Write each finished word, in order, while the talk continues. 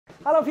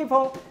Hello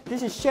people,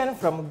 this is Shyan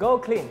from Go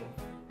Clean.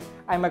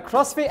 I'm a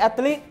CrossFit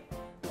athlete,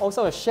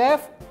 also a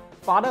chef,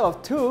 father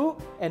of 2,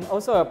 and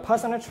also a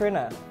personal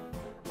trainer.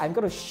 I'm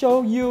going to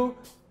show you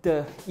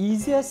the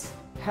easiest,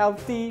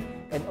 healthy,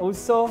 and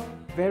also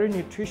very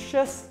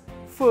nutritious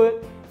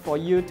food for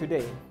you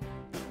today.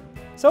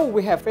 So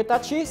we have feta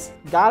cheese,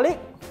 garlic,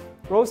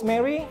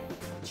 rosemary,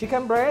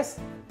 chicken breast,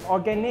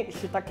 organic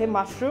shiitake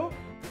mushroom,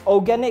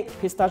 organic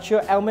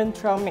pistachio almond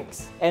trail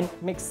mix, and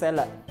mixed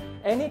salad.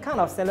 Any kind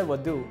of salad will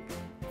do.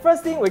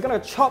 First thing, we're going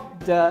to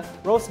chop the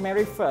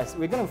rosemary first.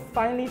 We're going to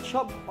finely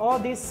chop all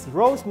this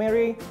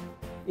rosemary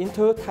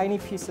into tiny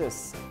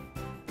pieces.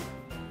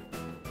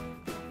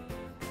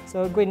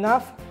 So good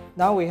enough.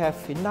 Now we have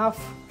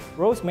enough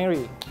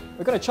rosemary.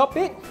 We're going to chop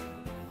it.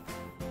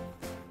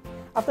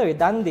 After we've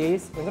done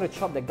this, we're going to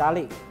chop the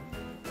garlic.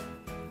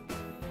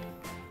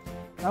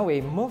 Now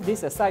we move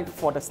this aside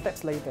for the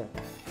steps later.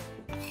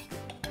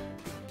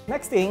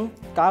 Next thing,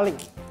 garlic.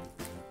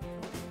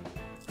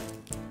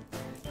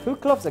 2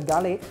 cloves of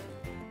garlic.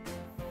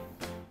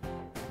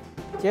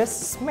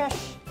 Just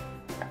smash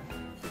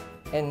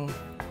and it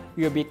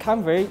will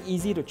become very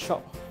easy to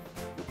chop.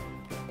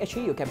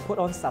 Actually, you can put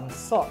on some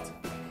salt.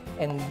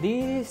 And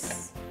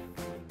this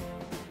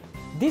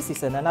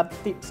is another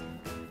tip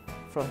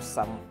from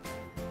some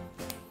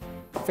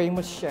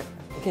famous chef.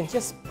 You can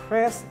just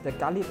press the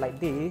garlic like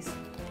this.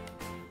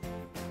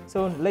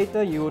 So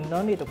later you will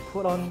not need to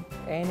put on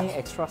any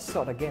extra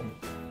salt again.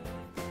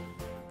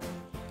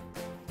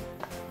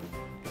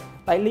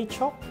 Lightly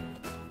chop.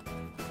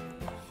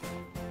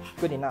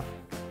 Good enough.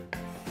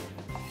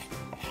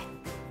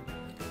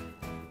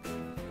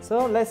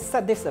 So let's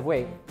set this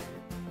away.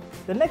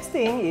 The next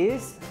thing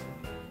is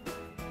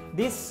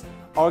these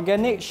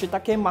organic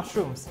shiitake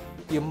mushrooms.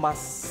 You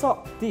must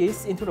soak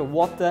this into the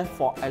water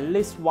for at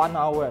least 1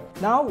 hour.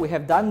 Now we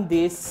have done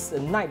this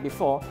the night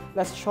before.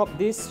 Let's chop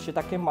this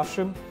shiitake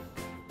mushroom.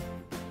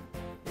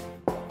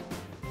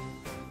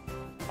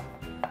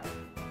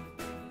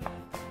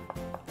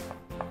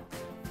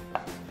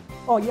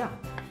 Oh yeah.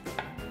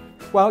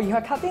 While you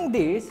are cutting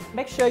this,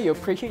 make sure you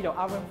preheat your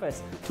oven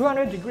first.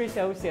 200 degrees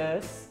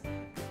Celsius.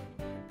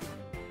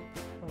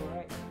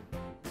 Alright.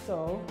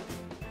 So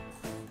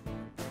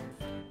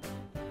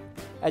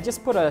I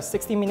just put a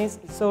 60 minutes,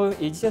 so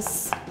it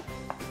just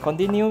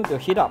continue to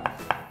heat up.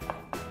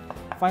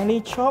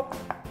 Finely chop.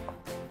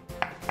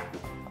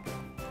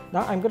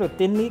 Now I'm going to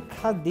thinly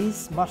cut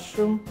these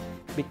mushroom,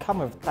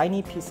 become of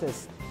tiny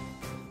pieces.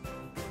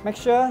 Make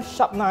sure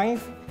sharp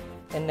knife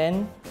and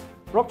then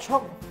rock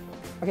chop.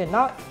 Okay,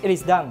 now it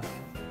is done.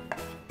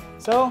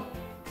 So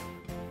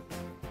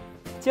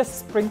just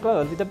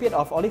sprinkle a little bit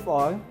of olive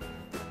oil.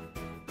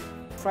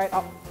 Fry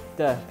up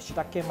the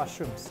shiitake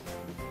mushrooms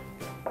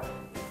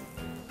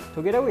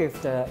together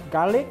with the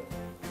garlic,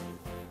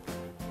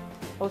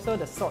 also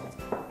the salt.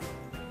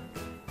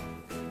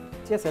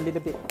 Just a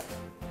little bit.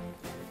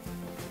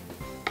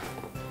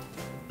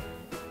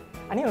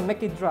 I need to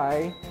make it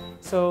dry,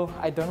 so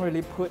I don't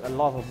really put a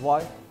lot of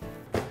oil.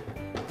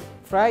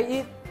 Fry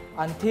it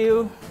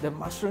until the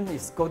mushroom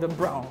is golden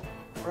brown.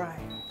 Right.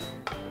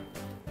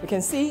 You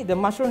can see the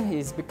mushroom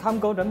is become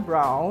golden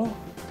brown.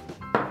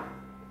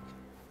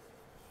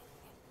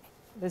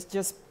 Let's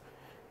just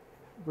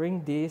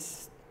bring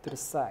this to the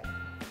side.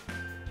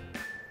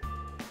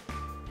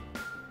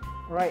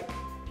 Right.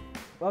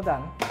 Well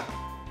done.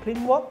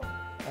 Clean wok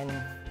and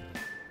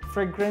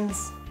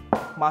fragrance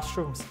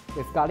mushrooms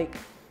with garlic.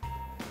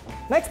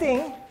 Next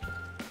thing,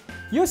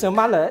 use your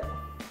mallet.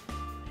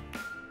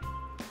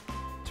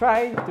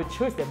 Try to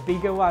choose the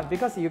bigger one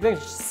because you're going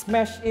to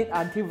smash it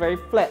until very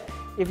flat.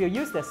 If you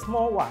use the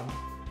small one,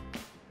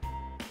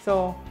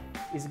 so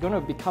it's going to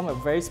become a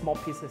very small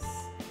pieces.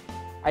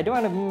 I don't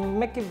want to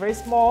make it very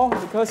small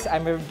because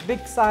I'm a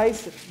big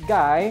size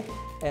guy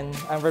and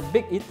I'm a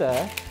big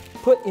eater.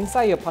 Put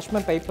inside your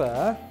parchment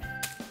paper.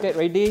 Get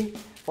ready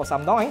for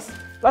some noise.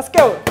 Let's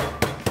go!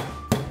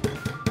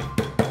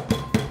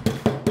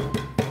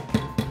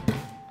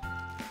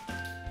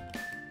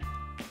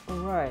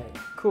 Alright,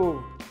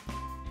 cool.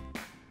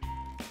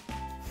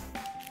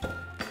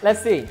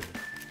 Let's see.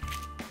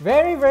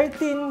 Very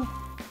thin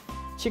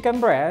chicken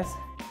breast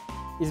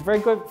is very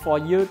good for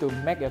you to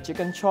make your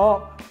chicken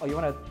chop, or you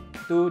want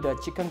to do the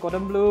chicken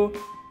golden blue.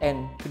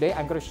 And today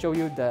I'm going to show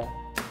you the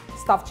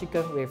stuffed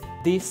chicken with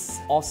these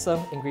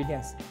awesome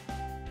ingredients.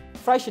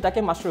 Fried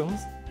shiitake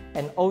mushrooms,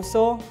 and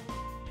also,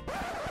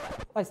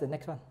 what is the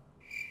next one?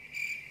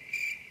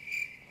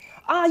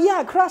 Ah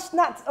yeah, crushed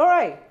nuts.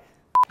 Alright.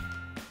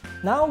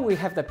 Now we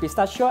have the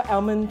pistachio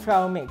almond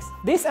trail mix.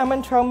 This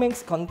almond trail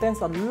mix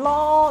contains a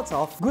lot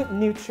of good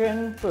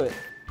nutrient food.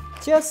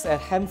 Just a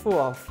handful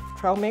of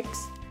trail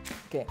mix.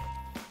 Okay,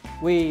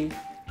 we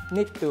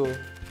need to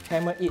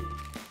hammer it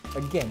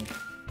again.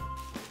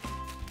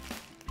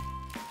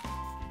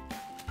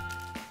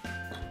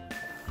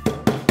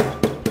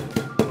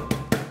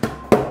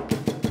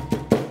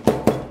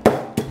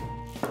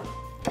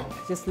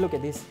 Just look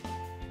at this.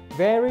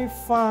 Very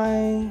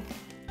fine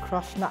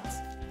crushed nuts.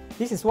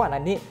 This is what I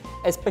need.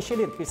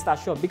 especially the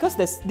pistachio, because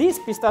this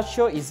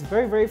pistachio is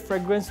very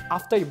fragrant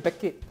after you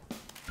bake it.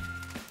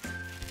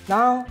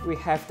 Now we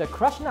have the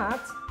crushed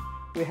nuts,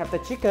 we have the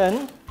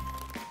chicken.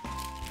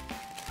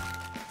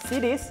 See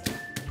this?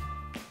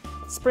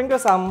 Sprinkle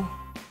some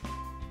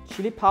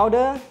chili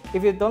powder.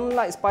 If you don't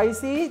like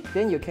spicy,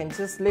 then you can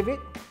just leave it.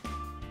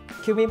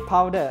 Cumin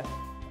powder.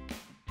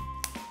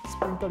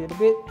 Sprinkle a little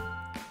bit.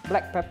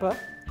 Black pepper.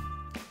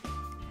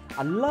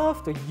 I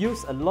love to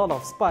use a lot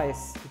of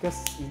spice because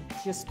it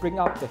just brings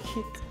out the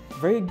heat.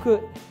 Very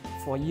good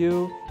for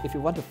you if you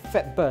want to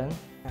fat burn.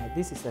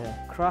 This is the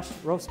crushed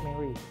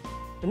rosemary.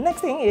 The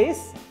next thing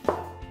is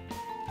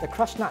the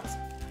crushed nuts.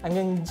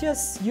 I'm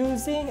just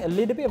using a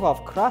little bit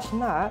of crushed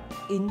nut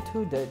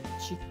into the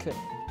chicken.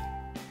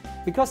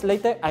 Because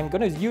later I'm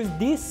going to use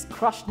these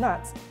crushed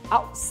nuts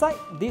outside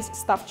this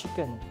stuffed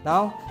chicken.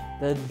 Now,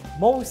 the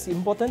most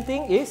important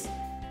thing is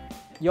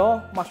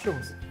your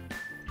mushrooms.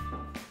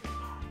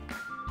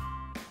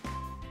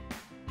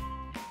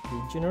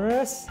 Be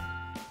generous.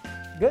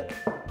 Good.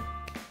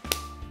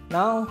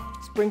 Now,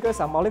 sprinkle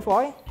some olive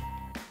oil.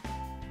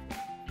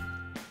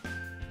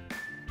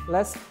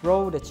 Let's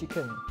roll the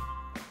chicken.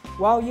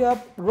 While you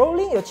are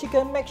rolling your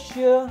chicken, make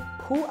sure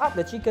pull up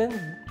the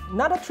chicken.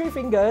 Another 3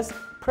 fingers,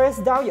 press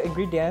down your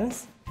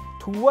ingredients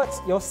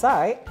towards your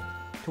side,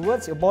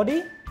 towards your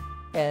body,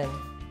 and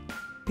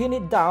pin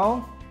it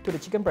down to the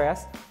chicken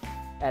breast.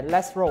 And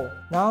let's roll.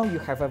 Now you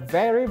have a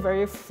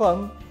very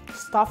firm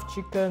stuffed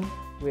chicken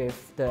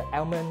with the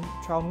almond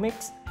trail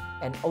mix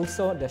and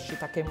also the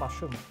shiitake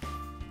mushroom.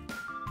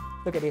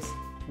 Look at this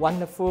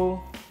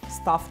wonderful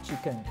stuffed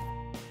chicken.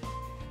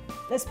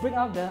 Let's bring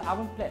out the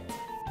oven plate.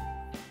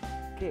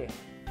 Okay.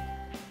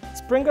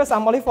 Sprinkle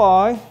some olive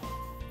oil.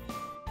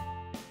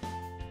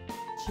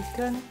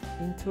 Chicken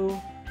into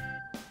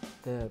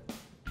the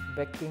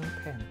baking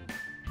pan.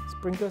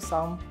 Sprinkle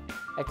some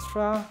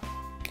extra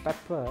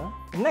pepper.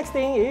 The next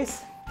thing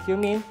is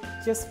cumin.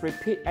 Just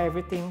repeat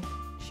everything.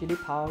 Chili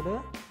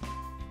powder.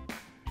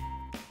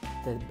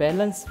 The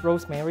balanced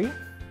rosemary.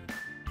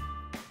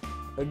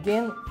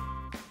 Again,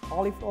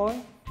 olive oil.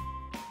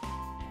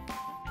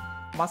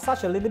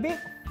 Massage a little bit.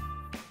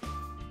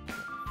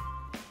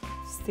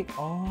 Stick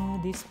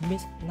all these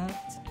mixed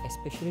nuts,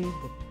 especially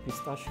the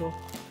pistachio.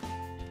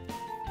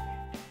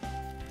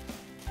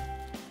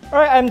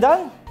 Alright, I'm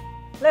done.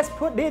 Let's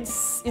put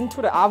this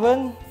into the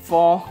oven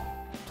for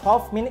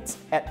 12 minutes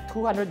at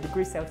 200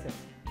 degrees Celsius.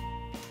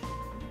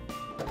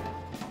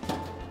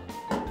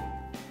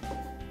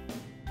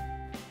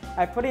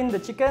 I put in the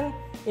chicken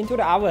into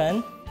the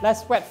oven.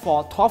 Let's wait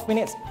for 12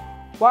 minutes.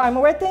 While I'm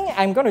waiting,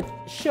 I'm going to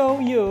show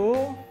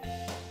you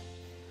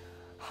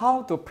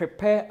how to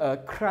prepare a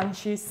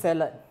crunchy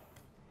salad.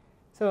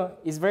 So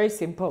it's very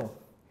simple.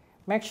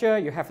 Make sure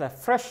you have a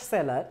fresh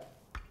salad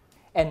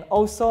and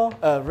also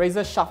a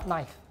razor sharp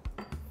knife.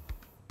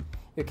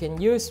 You can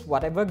use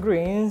whatever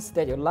greens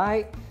that you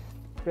like.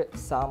 Put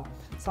some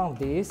of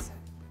this.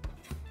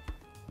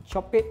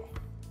 Chop it,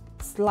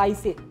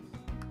 slice it,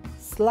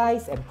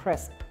 slice and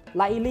press,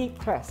 lightly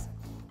press.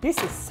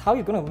 This is how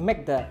you're going to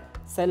make the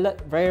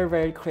salad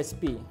very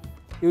crispy.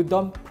 You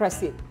don't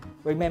press it,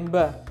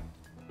 remember,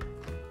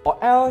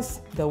 or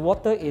else the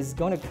water is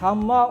going to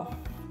come out,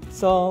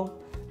 so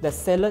the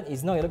salad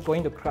is not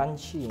going to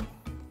crunchy.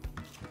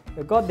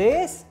 You got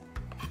this,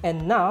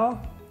 and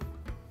now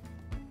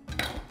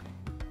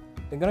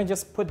we're going to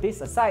just put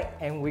this aside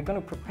and we're going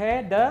to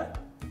prepare the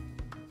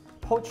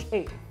poached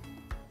egg.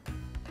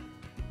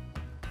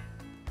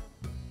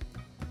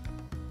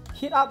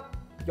 Heat up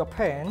your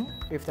pan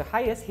with the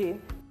highest heat.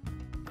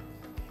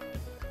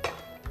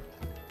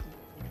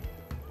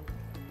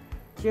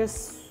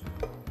 Just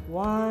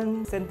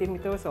 1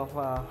 centimeter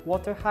of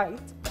water height.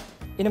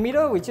 In the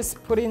middle, we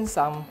just put in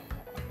some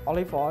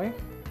olive oil.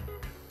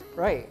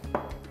 Right.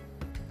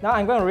 Now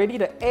I'm going to ready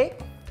the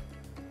egg.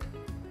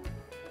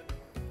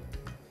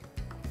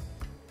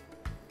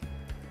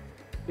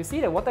 You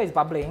see the water is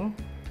bubbling.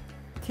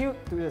 Tilt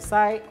to the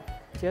side.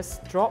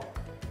 Just drop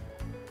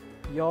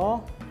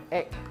your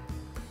egg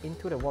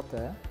into the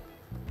water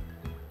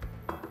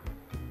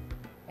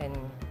and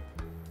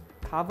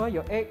cover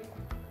your egg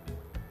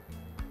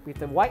with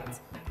the white.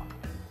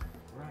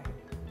 Right.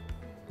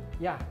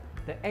 Yeah,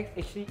 the egg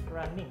is actually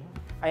running.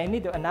 I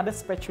need another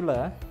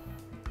spatula.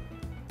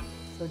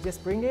 So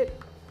just bring it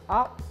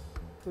up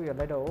to your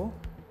ladle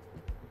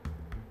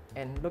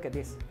and look at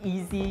this.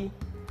 Easy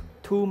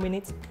 2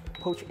 minutes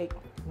poached egg.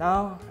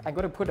 Now I'm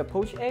going to put the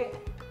poached egg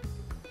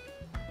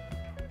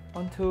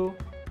onto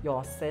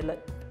your salad.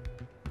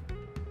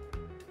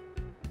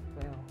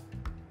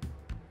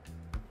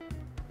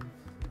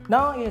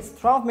 Now it's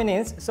 12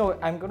 minutes, so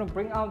I'm going to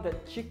bring out the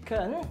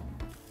chicken.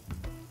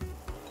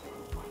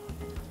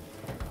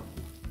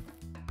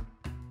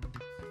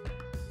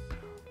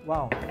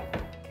 Wow,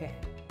 okay.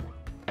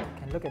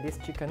 Can look at this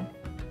chicken.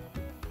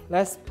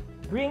 Let's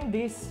bring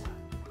this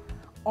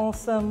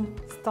awesome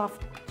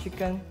stuffed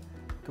chicken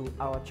to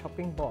our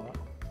chopping board.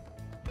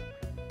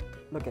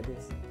 Look at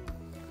this.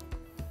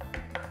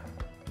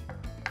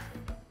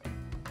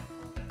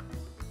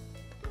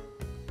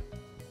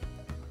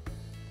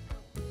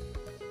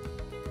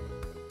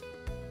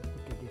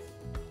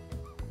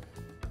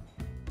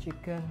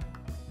 chicken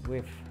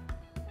with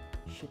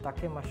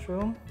shiitake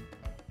mushroom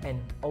and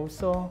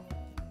also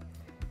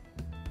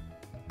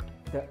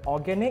the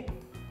organic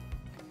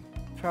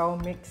trail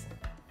mix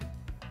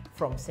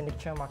from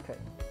Signature Market.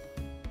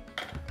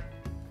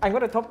 I'm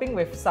going to topping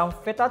with some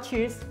feta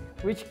cheese,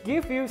 which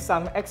give you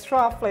some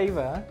extra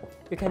flavor.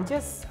 You can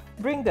just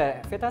bring the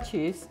feta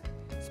cheese,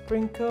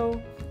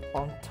 sprinkle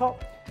on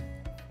top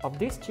of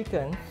this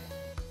chicken.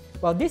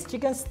 While this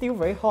chicken is still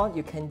very hot,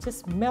 you can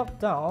just melt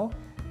down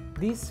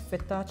this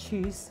feta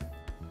cheese.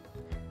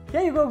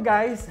 Here you go,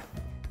 guys.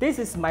 This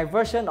is my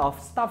version of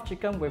stuffed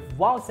chicken with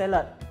wild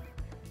salad.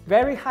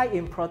 Very high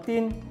in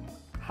protein,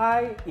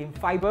 high in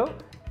fiber,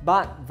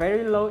 but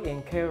very low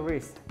in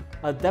calories.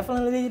 A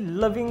definitely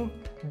loving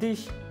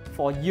dish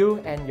for you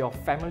and your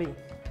family.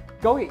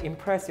 Go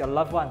impress your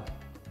loved one.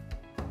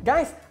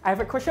 Guys, I have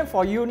a question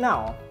for you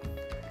now.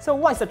 So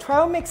what is the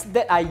trail mix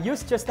that I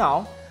used just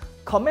now?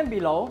 Comment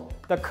below.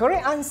 The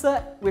correct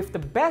answer with the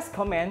best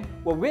comment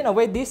will win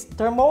away this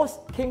Thermos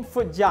King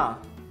Fruit Jar.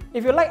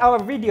 If you like our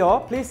video,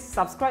 please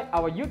subscribe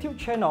our YouTube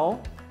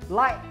channel,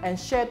 like and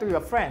share to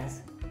your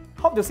friends.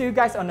 Hope to see you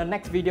guys on the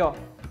next video.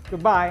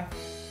 Goodbye.